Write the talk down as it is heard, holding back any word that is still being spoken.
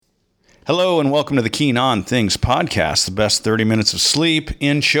Hello and welcome to the Keen On Things podcast, the best 30 minutes of sleep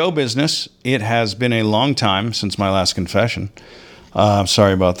in show business. It has been a long time since my last confession.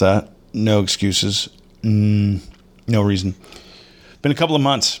 Sorry about that. No excuses. No reason. Been a couple of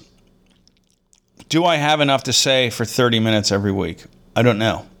months. Do I have enough to say for 30 minutes every week? I don't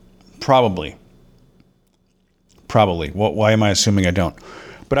know. Probably. Why am I assuming I don't?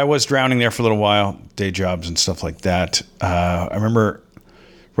 But I was drowning there for a little while, day jobs and stuff like that. I remember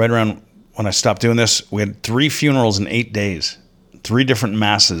right around when I stopped doing this, we had 3 funerals in 8 days, 3 different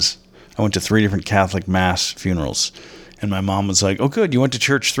masses. I went to 3 different Catholic mass funerals. And my mom was like, oh, good, you went to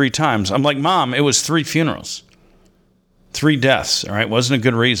church 3 times. I'm like, Mom, it was 3 funerals, 3 deaths, all right? Wasn't a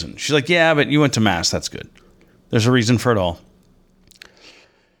good reason. She's like, yeah, but you went to mass. That's good. There's a reason for it all.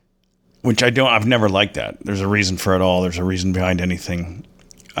 Which I've never liked that. There's a reason for it all. There's a reason behind anything.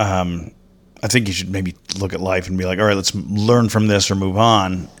 I think you should maybe look at life and be like, all right, let's learn from this or move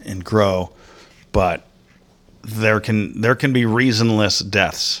on and grow. But there can be reasonless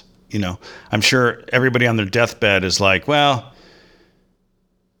deaths. You know, I'm sure everybody on their deathbed is like, well,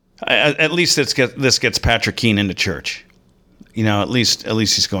 at least this gets Patrick Keane into church. You know, at least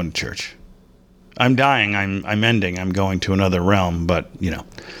he's going to church. I'm dying. I'm ending. I'm going to another realm. But you know.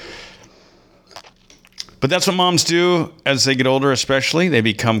 But that's what moms do as they get older, especially. They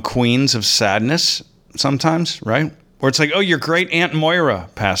become queens of sadness sometimes, right? Where it's like, oh, your great Aunt Moira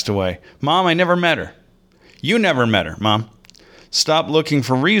passed away. Mom, I never met her. You never met her, Mom. Stop looking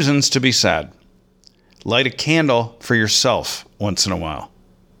for reasons to be sad. Light a candle for yourself once in a while,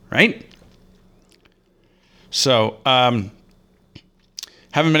 right? So, haven't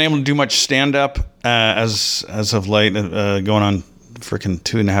been able to do much stand-up as of late, going on freaking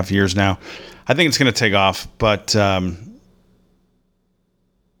 2.5 years now. I think it's going to take off, but I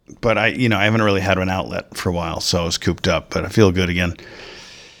haven't really had an outlet for a while, so I was cooped up, but I feel good again.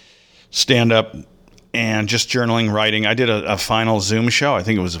 Stand up and just journaling, writing. I did a final Zoom show. I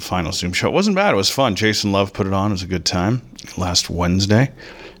think it was a final Zoom show. It wasn't bad. It was fun. Jason Love put it on. It was a good time last Wednesday.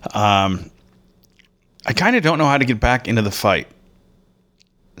 I kind of don't know how to get back into the fight,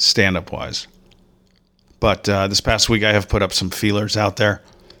 stand-up wise. But this past week I have put up some feelers out there.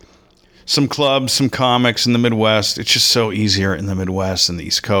 Some clubs, some comics in the Midwest. It's just so easier in the Midwest and the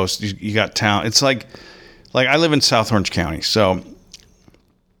East Coast. You got town. It's like I live in South Orange County, so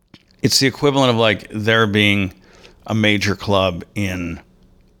it's the equivalent of like there being a major club in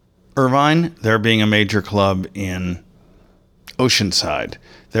Irvine, there being a major club in Oceanside,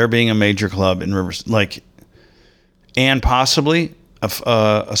 there being a major club in Rivers, and possibly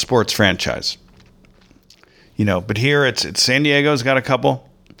a sports franchise. You know, but here it's San Diego's got a couple.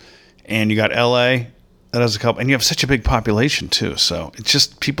 And you got LA that has a couple, and you have such a big population too. So it's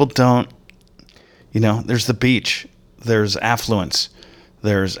just people don't, there's the beach, there's affluence,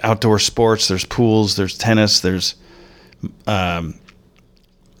 there's outdoor sports, there's pools, there's tennis, there's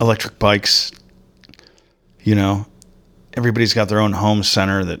electric bikes. Everybody's got their own home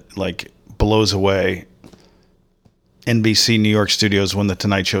center that blows away NBC New York studios when the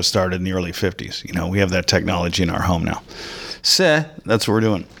Tonight Show started in the early 50s. We have that technology in our home now. So that's what we're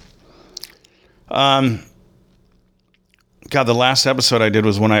doing. The last episode I did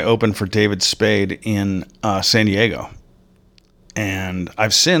was when I opened for David Spade in San Diego. And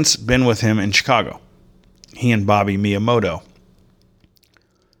I've since been with him in Chicago. He and Bobby Miyamoto.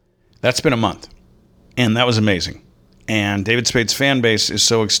 That's been a month. And that was amazing. And David Spade's fan base is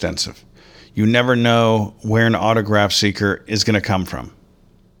so extensive. You never know where an autograph seeker is going to come from.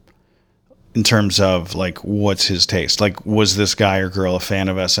 In terms of what's his taste? Was this guy or girl a fan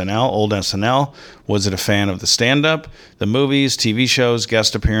of SNL, old SNL? Was it a fan of the stand-up, the movies, TV shows,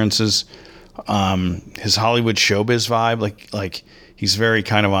 guest appearances, his Hollywood showbiz vibe? He's very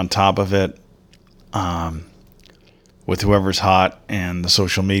kind of on top of it, with whoever's hot and the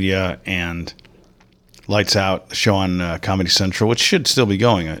social media and Lights Out, the show on Comedy Central, which should still be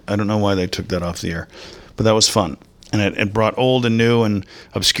going. I don't know why they took that off the air, but that was fun. And it brought old and new and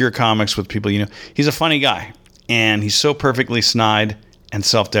obscure comics with people, He's a funny guy. And he's so perfectly snide and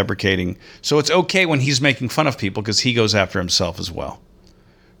self-deprecating. So it's okay when he's making fun of people because he goes after himself as well.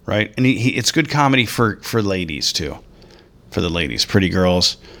 Right? And it's good comedy for ladies, too. For the ladies, pretty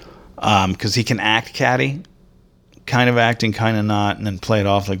girls. Because he can act catty. Kind of acting, kind of not. And then play it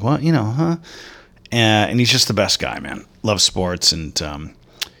off huh? And he's just the best guy, man. Loves sports. And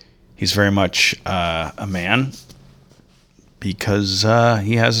he's very much a man. Because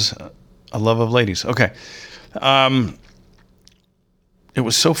he has a love of ladies. Okay. It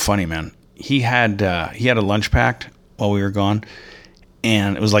was so funny, man. He had a lunch packed while we were gone,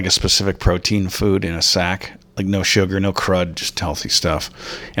 and it was like a specific protein food in a sack Like no sugar, no crud, just healthy stuff.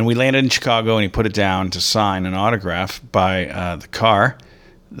 And we landed in Chicago, and he put it down to sign an autograph by the car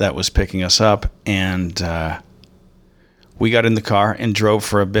that was picking us up. And we got in the car and drove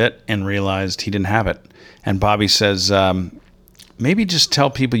for a bit and realized he didn't have it. And Bobby says, maybe just tell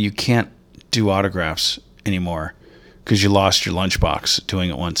people you can't do autographs anymore because you lost your lunchbox doing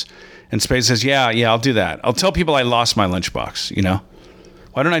it once. And Spade says, yeah, I'll do that. I'll tell people I lost my lunchbox, you know?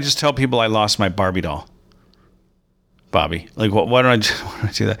 Why don't I just tell people I lost my Barbie doll? Bobby, like, why don't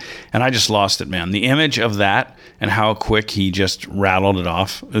I do that? And I just lost it, man. The image of that and how quick he just rattled it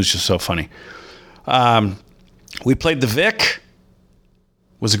off, it was just so funny. We played the Vic. It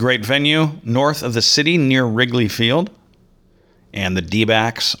was a great venue north of the city near Wrigley Field. And the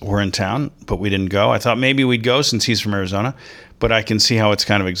D-backs were in town, but we didn't go. I thought maybe we'd go since he's from Arizona, but I can see how it's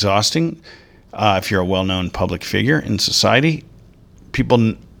kind of exhausting if you're a well-known public figure in society.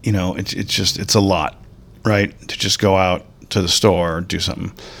 People, you know, it's a lot. Right? To just go out to the store or do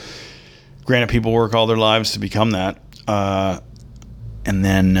something. Granted, people work all their lives to become that. And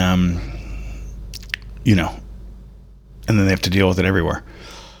then, you know, and then they have to deal with it everywhere.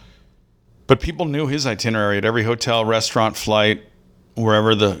 But people knew his itinerary at every hotel, restaurant, flight,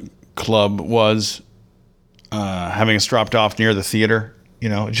 wherever the club was, having us dropped off near the theater. You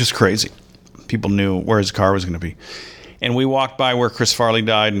know, it's just crazy. People knew where his car was going to be. And we walked by where Chris Farley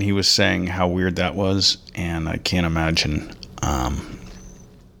died, and he was saying how weird that was. And I can't imagine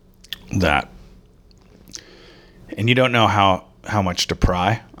that. And you don't know how much to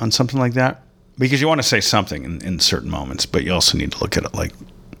pry on something like that. Because you want to say something in certain moments, but you also need to look at it like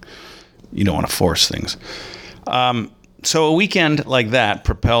you don't want to force things. So a weekend like that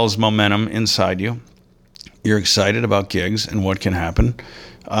propels momentum inside you. You're excited about gigs and what can happen.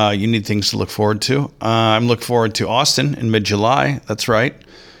 You need things to look forward to. I'm looking forward to Austin in mid-July. That's right.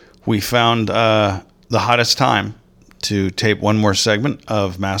 We found the hottest time to tape one more segment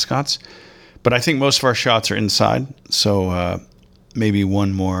of Mascots. But I think most of our shots are inside. So maybe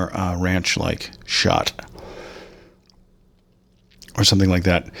one more ranch-like shot. Or something like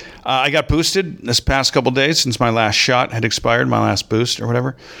that. I got boosted this past couple days since my last shot had expired, my last boost or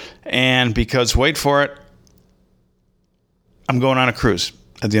whatever. And because, wait for it, I'm going on a cruise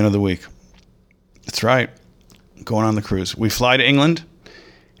at the end of the week. That's right. Going on the cruise. We fly to England,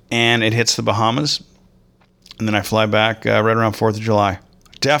 and it hits the Bahamas. And then I fly back right around 4th of July.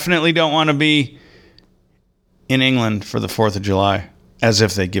 Definitely don't want to be in England for the 4th of July, as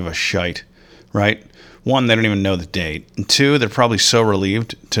if they give a shite, right? One, they don't even know the date. And two, they're probably so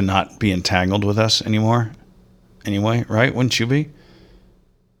relieved to not be entangled with us anymore. Anyway, right? Wouldn't you be?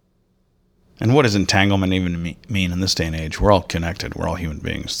 And what does entanglement even mean in this day and age? We're all connected. We're all human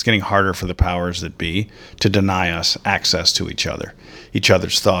beings. It's getting harder for the powers that be to deny us access to each other, each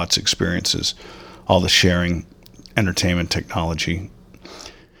other's thoughts, experiences, all the sharing, entertainment, technology,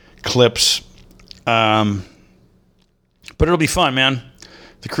 clips. But it'll be fun, man.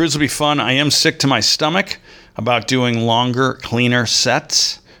 The cruise will be fun. I am sick to my stomach about doing longer, cleaner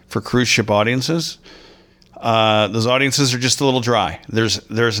sets for cruise ship audiences. Those audiences are just a little dry.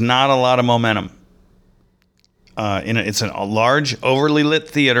 There's not a lot of momentum. It's a large, overly lit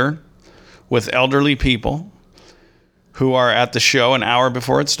theater with elderly people who are at the show an hour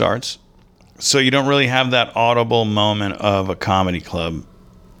before it starts. So you don't really have that audible moment of a comedy club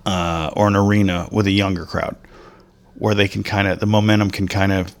or an arena with a younger crowd, where they can the momentum can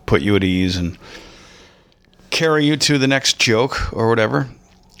kind of put you at ease and carry you to the next joke or whatever.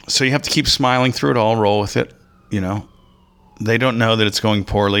 So you have to keep smiling through it all, roll with it, you know. They don't know that it's going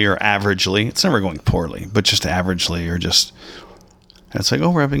poorly or averagely. It's never going poorly, but just averagely or just, it's like, oh,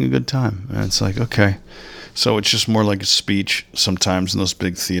 we're having a good time. And it's like, okay. So it's just more like a speech sometimes in those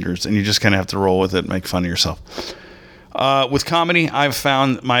big theaters, and you just kind of have to roll with it and make fun of yourself. With comedy, I've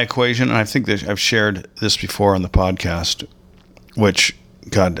found my equation, and I think that I've shared this before on the podcast, which,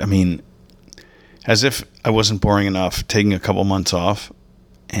 God, I mean, as if I wasn't boring enough, taking a couple months off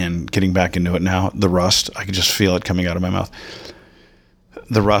and getting back into it now, the rust, I could just feel it coming out of my mouth,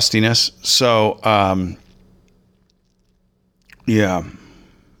 the rustiness. So, yeah,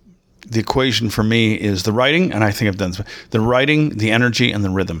 the equation for me is the writing, and I think I've done this, the writing, the energy, and the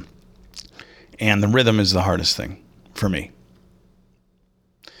rhythm. And the rhythm is the hardest thing for me.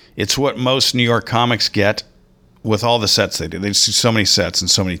 It's what most New York comics get with all the sets they do. They see so many sets and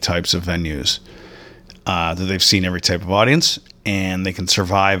so many types of venues that they've seen every type of audience, and they can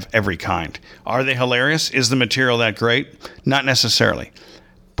survive every kind. Are they hilarious? Is the material that great? Not necessarily.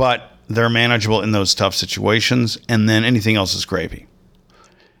 But they're manageable in those tough situations, and then anything else is gravy.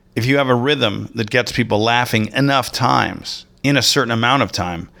 If you have a rhythm that gets people laughing enough times in a certain amount of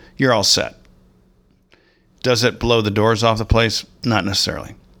time, you're all set. Does it blow the doors off the place? Not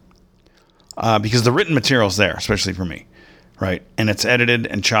necessarily. Because the written material's there, especially for me, right? And it's edited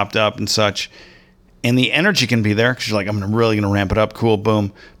and chopped up and such. And the energy can be there because you're like, I'm really going to ramp it up. Cool,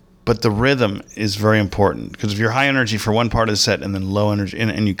 boom. But the rhythm is very important because if you're high energy for one part of the set and then low energy,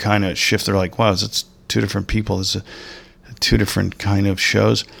 and you kind of shift, they're like, wow, it's two different people. It's two different kind of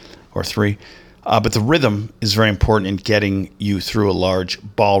shows or three. But the rhythm is very important in getting you through a large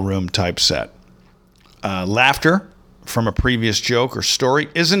ballroom type set. Laughter from a previous joke or story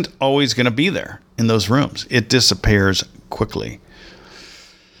isn't always going to be there in those rooms. It disappears quickly.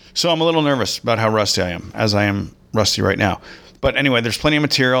 So I'm a little nervous about how rusty I am, as I am rusty right now. But anyway, there's plenty of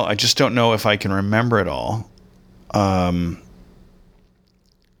material. I just don't know if I can remember it all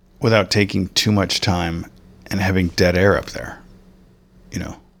without taking too much time and having dead air up there. You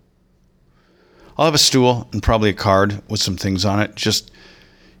know, I'll have a stool and probably a card with some things on it. Just,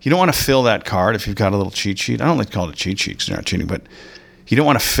 you don't want to fill that card if you've got a little cheat sheet. I don't like to call it a cheat sheet because you're not cheating, but you don't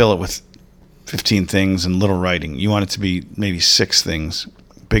want to fill it with 15 things and little writing. You want it to be maybe 6 things,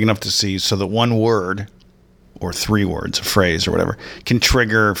 big enough to see so that one word or 3 words, a phrase or whatever, can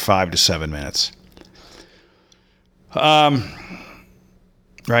trigger 5 to 7 minutes.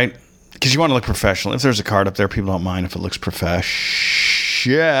 Right? Because you want to look professional. If there's a card up there, people don't mind if it looks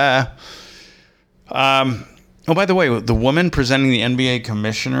professional. Yeah. Oh, by the way, the woman presenting the NBA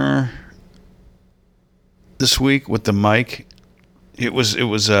commissioner this week with the mic, it was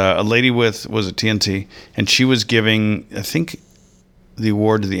a lady with, was it TNT? And she was giving, I think, the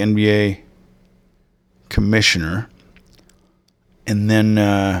award to the NBA commissioner, and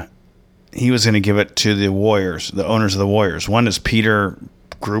then he was going to give it to the Warriors, the owners of the Warriors. One is Peter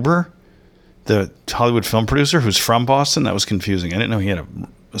Gruber, the Hollywood film producer who's from Boston. That was confusing. I didn't know he had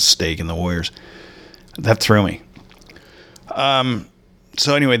a stake in the Warriors. That threw me.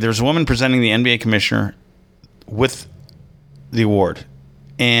 So anyway, there's a woman presenting the NBA commissioner with the award,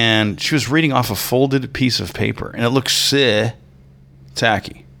 and she was reading off a folded piece of paper, and it looks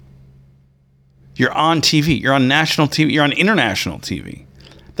tacky. You're on TV. You're on national TV. You're on international TV.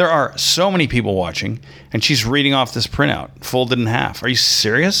 There are so many people watching, and she's reading off this printout, folded in half. Are you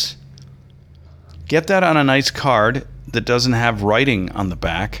serious? Get that on a nice card that doesn't have writing on the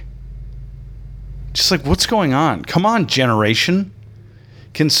back. Just like, what's going on? Come on, generation.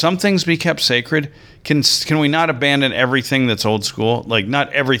 Can some things be kept sacred? Can we not abandon everything that's old school? Like,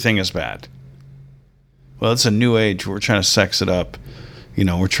 not everything is bad. Well, it's a new age. We're trying to sex it up. You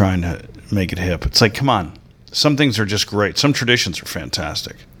know, we're trying to make it hip. It's like, come on. Some things are just great. Some traditions are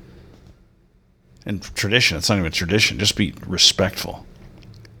fantastic. And tradition, it's not even a tradition. Just be respectful.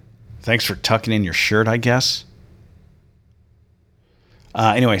 Thanks for tucking in your shirt, I guess.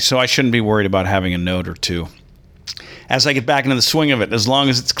 Anyway, so I shouldn't be worried about having a note or two. As I get back into the swing of it, as long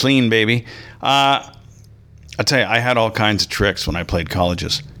as it's clean, baby. I'll tell you, I had all kinds of tricks when I played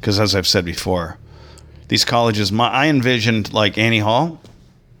colleges. Because as I've said before, these colleges, I envisioned like Annie Hall,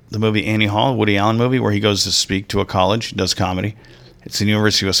 the movie Annie Hall, Woody Allen movie, where he goes to speak to a college, does comedy. It's the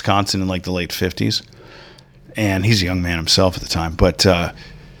University of Wisconsin in like the late 50s. And he's a young man himself at the time. But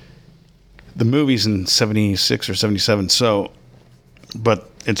the movie's in 76 or 77, but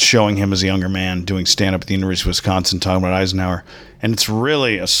it's showing him as a younger man doing stand-up at the University of Wisconsin, talking about Eisenhower. And it's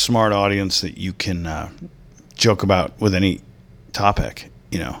really a smart audience that you can joke about with any topic,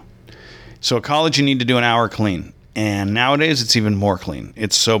 you know. So at college, you need to do an hour clean. And nowadays, it's even more clean.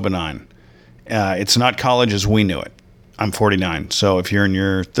 It's so benign. It's not college as we knew it. I'm 49. So if you're in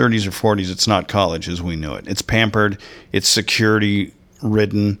your 30s or 40s, it's not college as we knew it. It's pampered. It's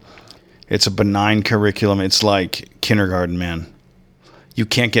security-ridden. It's a benign curriculum. It's like kindergarten, man. You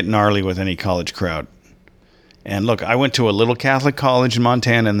can't get gnarly with any college crowd. And look, I went to a little Catholic college in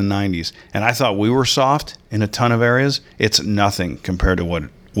Montana in the 90s, and I thought we were soft in a ton of areas. It's nothing compared to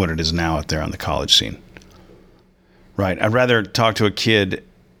what it is now out there on the college scene. Right? I'd rather talk to a kid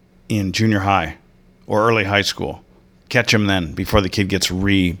in junior high or early high school. Catch him then before the kid gets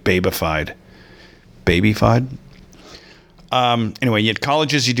babyfied. Babyfied? Anyway, at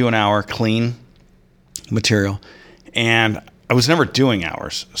colleges, you do an hour clean material. And I was never doing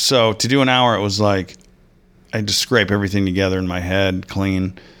hours. So to do an hour, it was like I just scrape everything together in my head,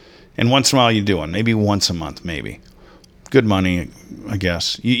 clean. And once in a while, you do one. Maybe once a month, maybe. Good money, I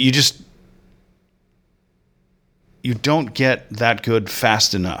guess. You don't get that good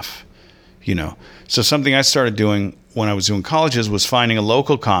fast enough, you know. So something I started doing when I was doing colleges was finding a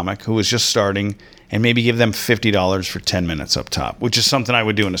local comic who was just starting and maybe give them $50 for 10 minutes up top, which is something I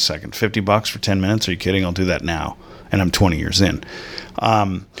would do in a second. $50 for 10 minutes? Are you kidding? I'll do that now. And I'm 20 years in.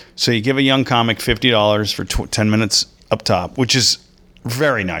 So you give a young comic $50 for 10 minutes up top, which is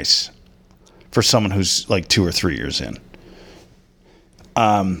very nice. for someone who's like 2 or 3 years in.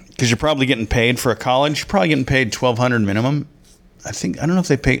 Because you're probably getting paid for a college. You're probably getting paid $1,200 minimum. I don't know if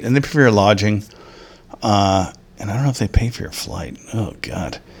they pay, and they pay for your lodging. And I don't know if they pay for your flight. Oh,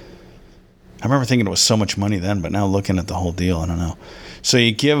 God. I remember thinking it was so much money then, but now looking at the whole deal, I don't know. So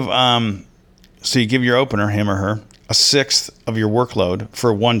you give your opener, him or her, a sixth of your workload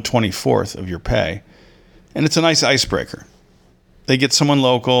for 1/24th of your pay. And it's a nice icebreaker. They get someone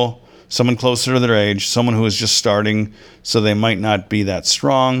local, someone closer to their age, someone who is just starting, so they might not be that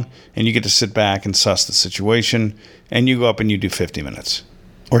strong, and you get to sit back and suss the situation, and you go up and you do 50 minutes,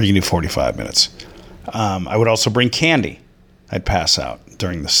 or you can do 45 minutes. I would also bring candy. I'd pass out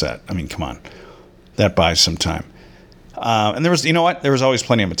during the set. I mean, come on. That buys some time. And there was, you know what? There was always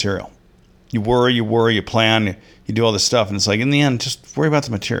plenty of material. You worry, you plan, you do all this stuff, and it's like, in the end, just worry about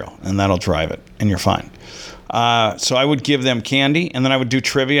the material, and that'll drive it, and you're fine. So I would give them candy, and then I would do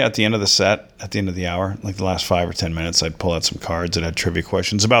trivia at the end of the set, at the end of the hour, like the last 5 or 10 minutes. I'd pull out some cards that had trivia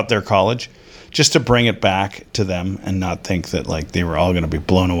questions about their college, just to bring it back to them and not think that like they were all going to be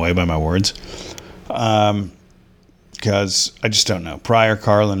blown away by my words. Because I just don't know. Pryor,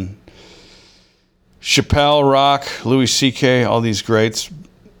 Carlin, Chappelle, Rock, Louis C.K., all these greats,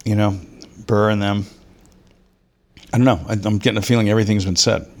 Burr and them. I don't know. I'm getting a feeling everything's been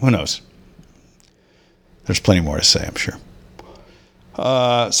said. Who knows? There's plenty more to say, I'm sure.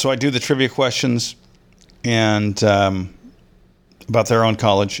 So I do the trivia questions and about their own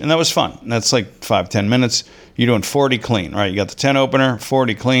college, and that was fun. And that's like 5-10 minutes. You're doing 40 clean, right? You got the 10 opener,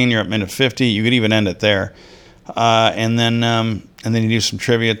 40 clean. You're at minute 50. You could even end it there, and then you do some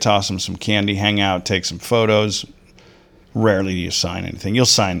trivia, toss them some candy, hang out, take some photos. Rarely do you sign anything. You'll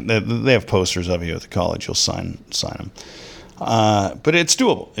sign. They have posters of you at the college. You'll sign them. But it's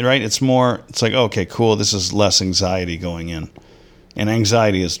doable, right? It's like, okay, cool. This is less anxiety going in. And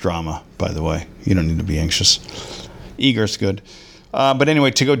anxiety is drama, by the way. You don't need to be anxious. Eager's good. But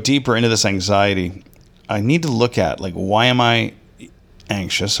anyway, to go deeper into this anxiety, I need to look at, like, why am I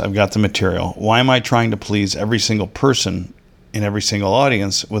anxious? I've got the material. Why am I trying to please every single person in every single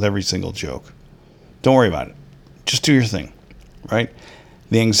audience with every single joke? Don't worry about it. Just do your thing, right?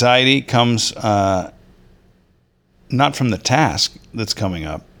 The anxiety comes not from the task that's coming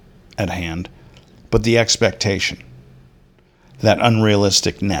up at hand, but the expectation, that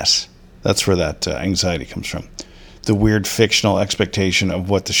unrealisticness. That's where that anxiety comes from. The weird fictional expectation of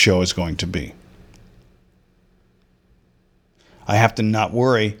what the show is going to be. I have to not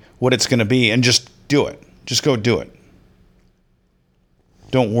worry what it's going to be and just do it. Just go do it.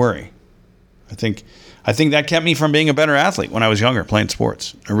 Don't worry. I think that kept me from being a better athlete when I was younger, playing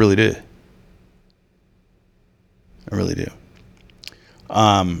sports. I really did. I really do.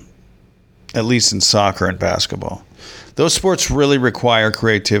 At least in soccer and basketball. Those sports really require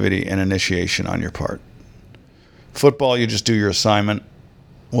creativity and initiation on your part. Football, you just do your assignment.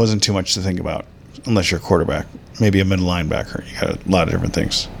 Wasn't too much to think about, unless you're a quarterback, maybe a middle linebacker. You got a lot of different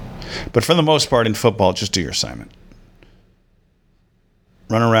things. But for the most part in football, just do your assignment.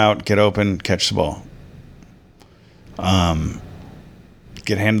 Run a route, get open, catch the ball.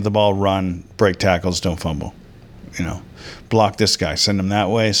 Get handed the ball, run, break tackles, don't fumble. Block this guy, send him that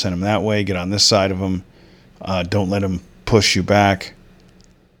way, get on this side of him. Don't let him push you back.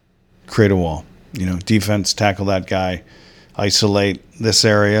 Create a wall. Defense, tackle that guy, isolate this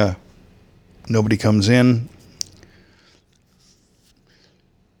area. Nobody comes in.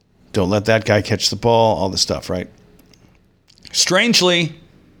 Don't let that guy catch the ball, all this stuff, right? Strangely,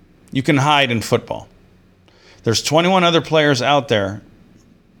 you can hide in football. There's 21 other players out there,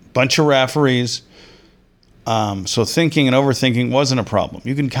 bunch of referees. So thinking and overthinking wasn't a problem.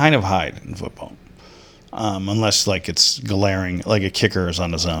 You can kind of hide in football. Unless like it's glaring, like a kicker is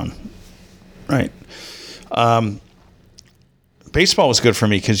on his own. Right. Baseball was good for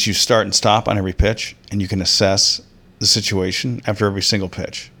me because you start and stop on every pitch and you can assess the situation after every single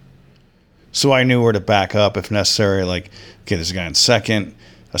pitch. So I knew where to back up if necessary. Like, okay, there's a guy in second,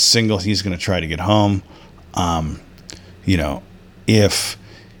 a single, he's going to try to get home. If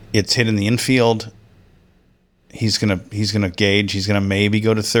it's hit in the infield, he's gonna gauge. He's gonna maybe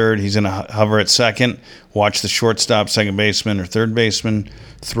go to third. He's gonna hover at second. Watch the shortstop, second baseman, or third baseman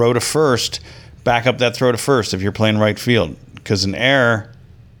throw to first. Back up that throw to first if you're playing right field. Because an error,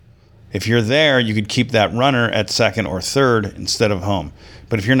 if you're there, you could keep that runner at second or third instead of home.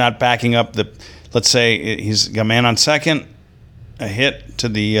 But if you're not backing up let's say he's got a man on second, a hit to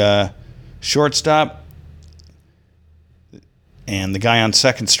the shortstop, and the guy on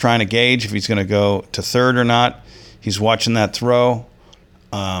second's trying to gauge if he's going to go to third or not. He's watching that throw.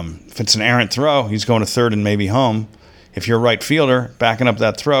 If it's an errant throw, he's going to third and maybe home. If you're a right fielder, backing up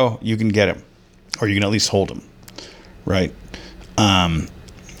that throw, you can get him. or you can at least hold them, right?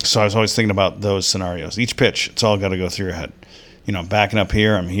 So I was always thinking about those scenarios. Each pitch, it's all got to go through your head. I'm backing up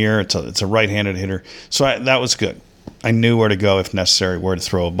here. I'm here. It's a right-handed hitter. So that was good. I knew where to go if necessary, where to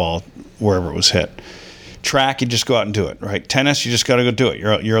throw a ball wherever it was hit. Track, you just go out and do it, right? Tennis, you just got to go do it.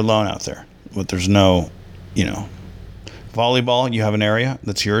 You're alone out there. But there's no, volleyball, you have an area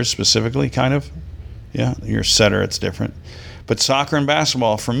that's yours specifically, kind of. Yeah, you're a setter, it's different. But soccer and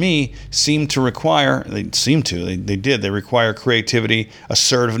basketball, for me, they require creativity,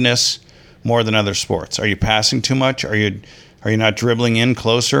 assertiveness more than other sports. Are you passing too much? Are you not dribbling in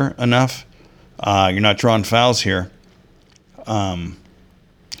closer enough? You're not drawing fouls here. And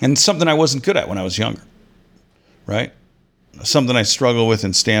it's something I wasn't good at when I was younger, right? Something I struggle with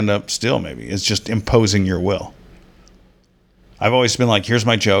in stand-up still, maybe, is just imposing your will. I've always been like, here's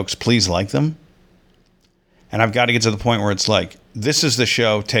my jokes, please like them. And I've got to get to the point where it's like, this is the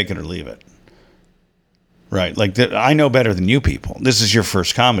show, take it or leave it. Right? Like, I know better than you people. This is your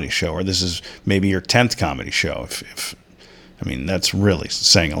first comedy show, or this is maybe your 10th comedy show. That's really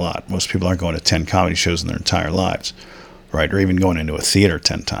saying a lot. Most people aren't going to 10 comedy shows in their entire lives, right? Or even going into a theater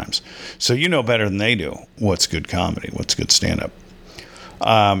 10 times. So you know better than they do what's good comedy, what's good stand-up.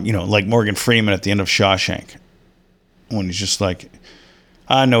 Like Morgan Freeman at the end of Shawshank, when he's just like,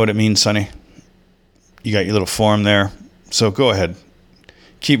 I know what it means, Sonny. You got your little form there, so go ahead.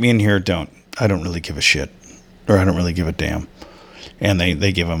 Keep me in here, don't. I don't really give a shit, or I don't really give a damn. And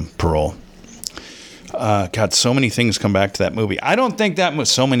they give him parole. God, so many things come back to that movie. I don't think that was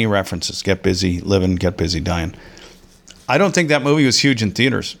so many references. Get busy living, get busy dying. I don't think that movie was huge in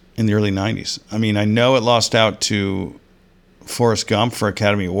theaters in the early 90s. I know it lost out to Forrest Gump for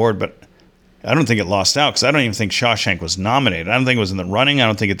Academy Award, but I don't think it lost out because I don't even think Shawshank was nominated. I don't think it was in the running. I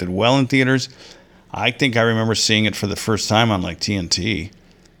don't think it did well in theaters. I think I remember seeing it for the first time on like TNT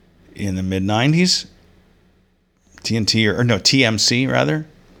in the mid-90s. TMC rather.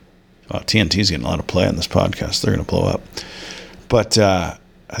 Well, TNT's getting a lot of play on this podcast. They're going to blow up. But I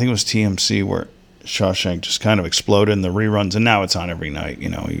think it was TMC where Shawshank just kind of exploded in the reruns, and now it's on every night.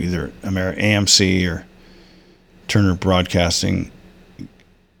 Either AMC or Turner Broadcasting.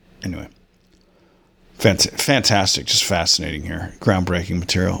 Anyway. Fantastic, just fascinating here. Groundbreaking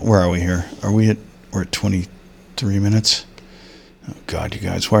material. Where are we here? We're at 23 minutes. Oh, God, you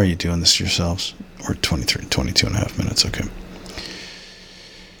guys, why are you doing this to yourselves? We're at 22 and a half minutes. Okay.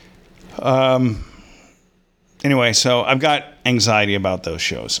 Anyway, so I've got anxiety about those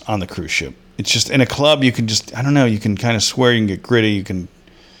shows on the cruise ship. It's just, in a club, you can just, I don't know, you can kind of swear, you can get gritty, you can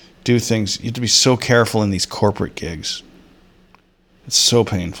do things. You have to be so careful in these corporate gigs. It's so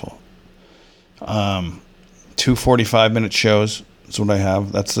painful. 2 45-minute shows is what I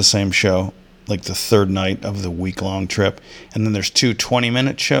have. That's the same show, like the third night of the week-long trip. And then there's 2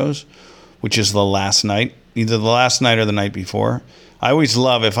 20-minute shows, which is the last night, either the last night or the night before. I always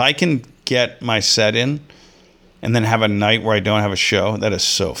love, if I can get my set in and then have a night where I don't have a show, that is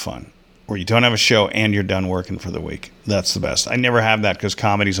so fun. Where you don't have a show and you're done working for the week. That's the best. I never have that because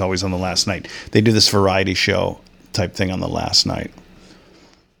comedy's always on the last night. They do this variety show type thing on the last night.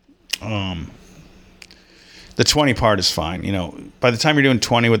 The 20 part is fine. By the time you're doing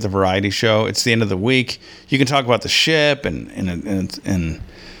 20 with the variety show, it's the end of the week. You can talk about the ship and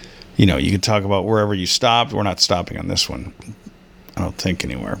you can talk about wherever you stopped. We're not stopping on this one, I don't think,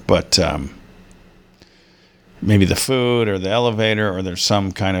 anywhere. But maybe the food or the elevator, or there's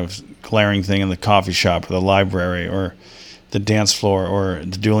some kind of glaring thing in the coffee shop or the library or the dance floor, or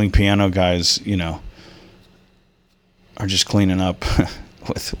the dueling piano guys, are just cleaning up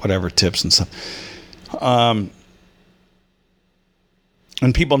with whatever tips and stuff.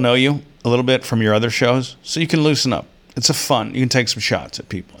 And people know you a little bit from your other shows, so you can loosen up. It's fun. You can take some shots at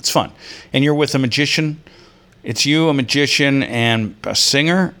people. It's fun. And you're with a magician. It's you, a magician, and a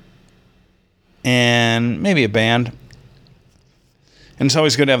singer, and maybe a band. And it's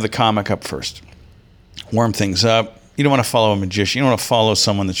always good to have the comic up first. Warm things up. You don't want to follow a magician. You don't want to follow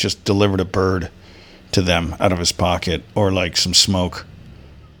someone that's just delivered a bird to them out of his pocket, or like some smoke.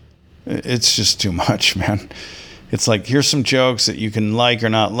 It's just too much, man. It's like, here's some jokes that you can like or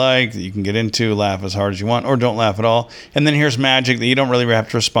not like, that you can get into, laugh as hard as you want, or don't laugh at all. And then here's magic that you don't really have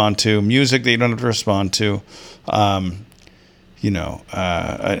to respond to, music that you don't have to respond to, an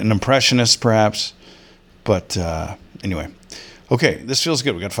impressionist perhaps. But anyway, okay, this feels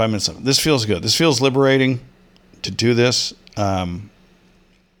good. We got 5 minutes left. This feels good. This feels liberating to do this. At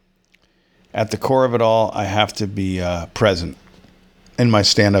the core of it all, I have to be present in my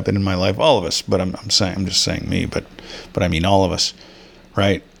stand-up and in my life, all of us. But I'm just saying me, but I mean all of us,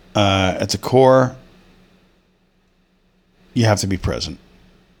 right? At the core, you have to be present.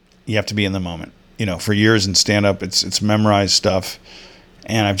 You have to be in the moment. for years in stand-up. It's memorized stuff,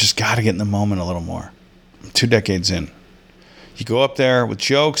 and I've just got to get in the moment a little more. I'm 2 decades in. You go up there with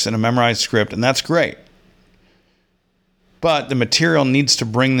jokes and a memorized script, and that's great. But the material needs to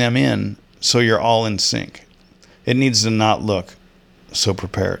bring them in so you're all in sync. It needs to not look so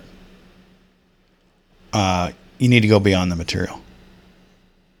prepared. You need to go beyond the material.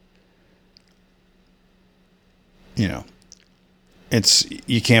 You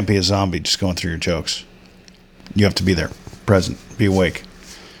can't be a zombie just going through your jokes. You have to be there, present, be awake.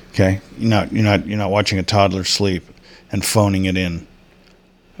 Okay? You're not watching a toddler sleep and phoning it in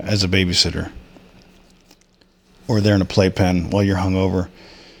as a babysitter. Or they're in a playpen while you're hungover.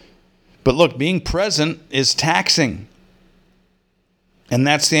 But look, being present is taxing. And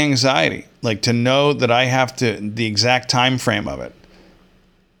that's the anxiety. Like, to know that I have the exact time frame of it.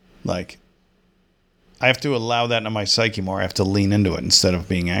 Like, I have to allow that into my psyche more. I have to lean into it instead of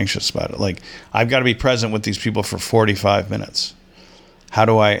being anxious about it. Like, I've got to be present with these people for 45 minutes. How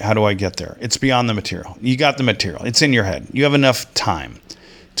do I get there? It's beyond the material. You got the material. It's in your head. You have enough time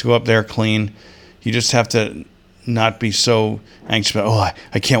to go up there clean. You just have to not be so anxious about,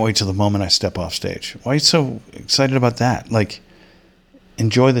 I can't wait till the moment I step off stage. Why are you so excited about that? Like,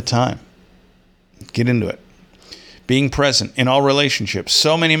 enjoy the time. Get into it. Being present in all relationships.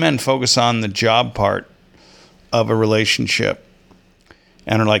 So many men focus on the job part of a relationship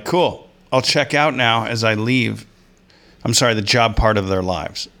and are like, cool, I'll check out now as I leave. I'm sorry, the job part of their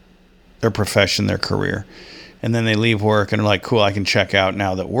lives, their profession, their career. And then they leave work and are like, cool, I can check out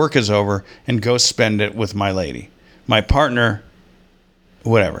now that work is over and go spend it with my lady, my partner,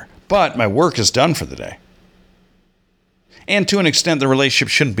 whatever. But my work is done for the day. And to an extent, the relationship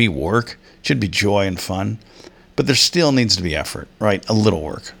shouldn't be work. It should be joy and fun. But there still needs to be effort, right? A little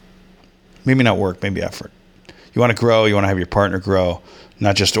work. Maybe not work, maybe effort. You want to grow, you want to have your partner grow,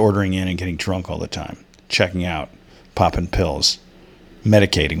 not just ordering in and getting drunk all the time, checking out, popping pills,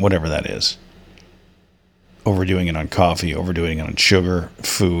 medicating, whatever that is. Overdoing it on coffee, overdoing it on sugar,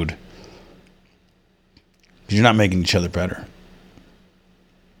 food. You're not making each other better.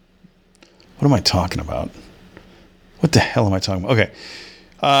 What am I talking about? What the hell am I talking about? Okay.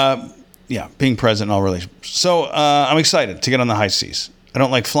 Being present in all relationships. So I'm excited to get on the high seas. I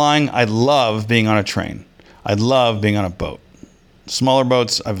don't like flying. I love being on a train. I love being on a boat. Smaller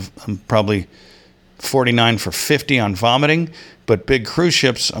boats, I'm probably 49 for 50 on vomiting, but big cruise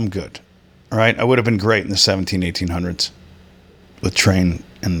ships, I'm good. All right, I would have been great in the 1800s with train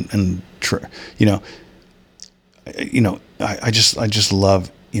and I just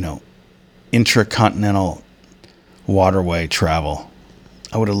love, intracontinental waterway travel.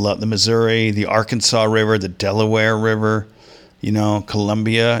 I would have loved the Missouri, the Arkansas River, the Delaware River,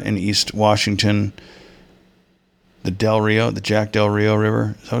 Columbia in East Washington, the Jack Del Rio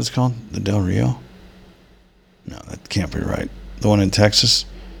River. Is that what it's called? The Del Rio? No, that can't be right. The one in Texas?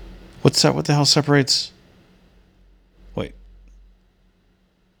 What's that? What the hell separates? Wait.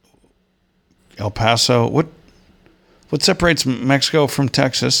 El Paso? What separates Mexico from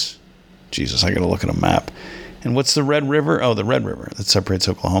Texas? Jesus, I gotta look at a map. And what's the Red River? Oh, the Red River that separates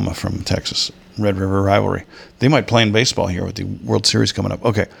Oklahoma from Texas. Red River rivalry. They might play in baseball here with the World Series coming up.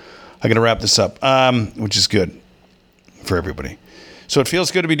 Okay, I got to wrap this up, which is good for everybody. So it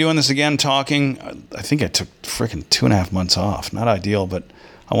feels good to be doing this again, talking. I think I took freaking 2.5 months off. Not ideal, but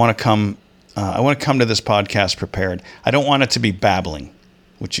I want to come. I want to come to this podcast prepared. I don't want it to be babbling,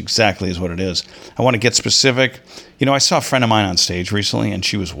 which exactly is what it is. I want to get specific. I saw a friend of mine on stage recently, and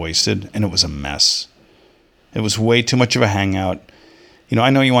she was wasted, and it was a mess. It was way too much of a hangout. I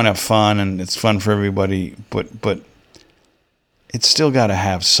know you want to have fun, and it's fun for everybody, but it's still got to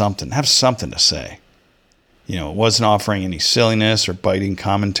have something to say. It wasn't offering any silliness or biting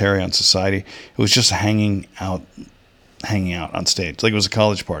commentary on society. It was just hanging out on stage. Like it was a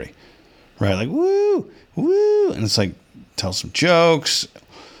college party, right? Like, woo, woo. And it's like, tell some jokes,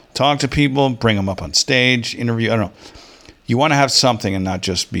 talk to people, bring them up on stage, interview. I don't know. You want to have something and not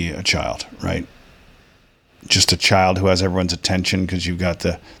just be a child, right? Just a child who has everyone's attention because you've got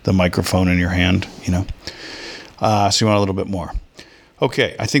the microphone in your hand, So you want a little bit more.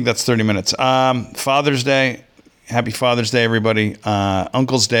 Okay, I think that's 30 minutes. Father's Day. Happy Father's Day, everybody.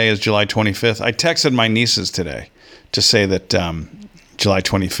 Uncle's Day is July 25th. I texted my nieces today to say that July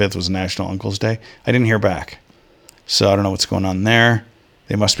 25th was National Uncle's Day. I didn't hear back. So I don't know what's going on there.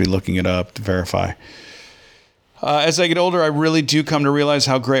 They must be looking it up to verify. As I get older, I really do come to realize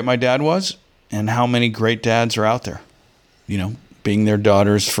how great my dad was and how many great dads are out there. Being their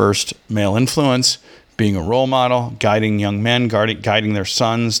daughter's first male influence, being a role model, guiding young men, guiding their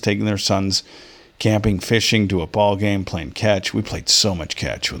sons, taking their sons' camping, fishing, to a ball game, playing catch. We played so much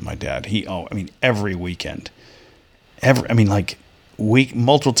catch with my dad. Every weekend.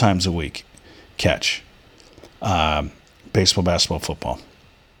 Multiple times a week, catch. Baseball, basketball, football.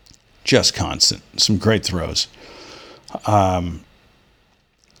 Just constant. Some great throws. Wiffle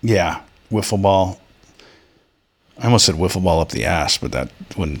ball. I almost said wiffle ball up the ass, but that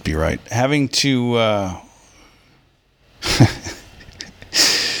wouldn't be right. Having to...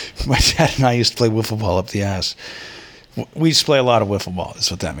 my dad and I used to play wiffle ball up the ass. We used to play a lot of wiffle ball, is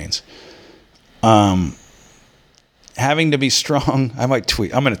what that means. Having to be strong. I'm going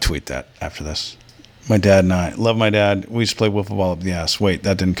to tweet that after this. My dad and I. Love my dad. We used to play wiffle ball up the ass. Wait,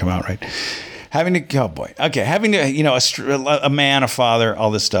 that didn't come out right. Having to... Oh, boy. Okay. Having to, a man, a father,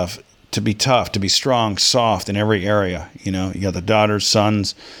 all this stuff. To be tough, to be strong, soft in every area. You got the daughters,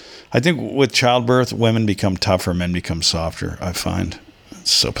 sons. I think with childbirth, women become tougher, men become softer, I find.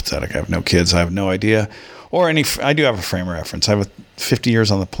 It's so pathetic. I have no kids. I have no idea. I do have a frame of reference. I have 50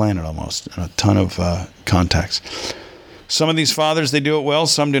 years on the planet almost, and a ton of contacts. Some of these fathers, they do it well.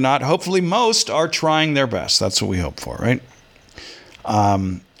 Some do not. Hopefully most are trying their best. That's what we hope for, right?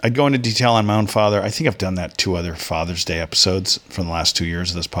 I'd go into detail on my own father. I think I've done that 2 other Father's Day episodes from the last 2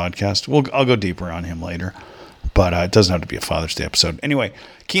 years of this podcast. I'll go deeper on him later, but it doesn't have to be a Father's Day episode. Anyway,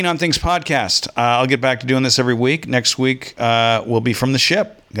 Keen on Things podcast. I'll get back to doing this every week. Next week will be from the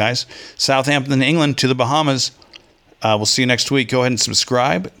ship, guys. Southampton, England to the Bahamas. We'll see you next week. Go ahead and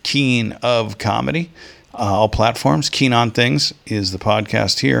subscribe. Keen of Comedy. All platforms. Keen on Things is the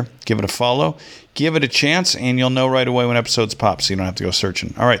podcast here. Give it a follow. Give it a chance, and you'll know right away when episodes pop, so you don't have to go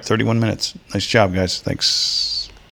searching. All right, 31 minutes. Nice job, guys. Thanks.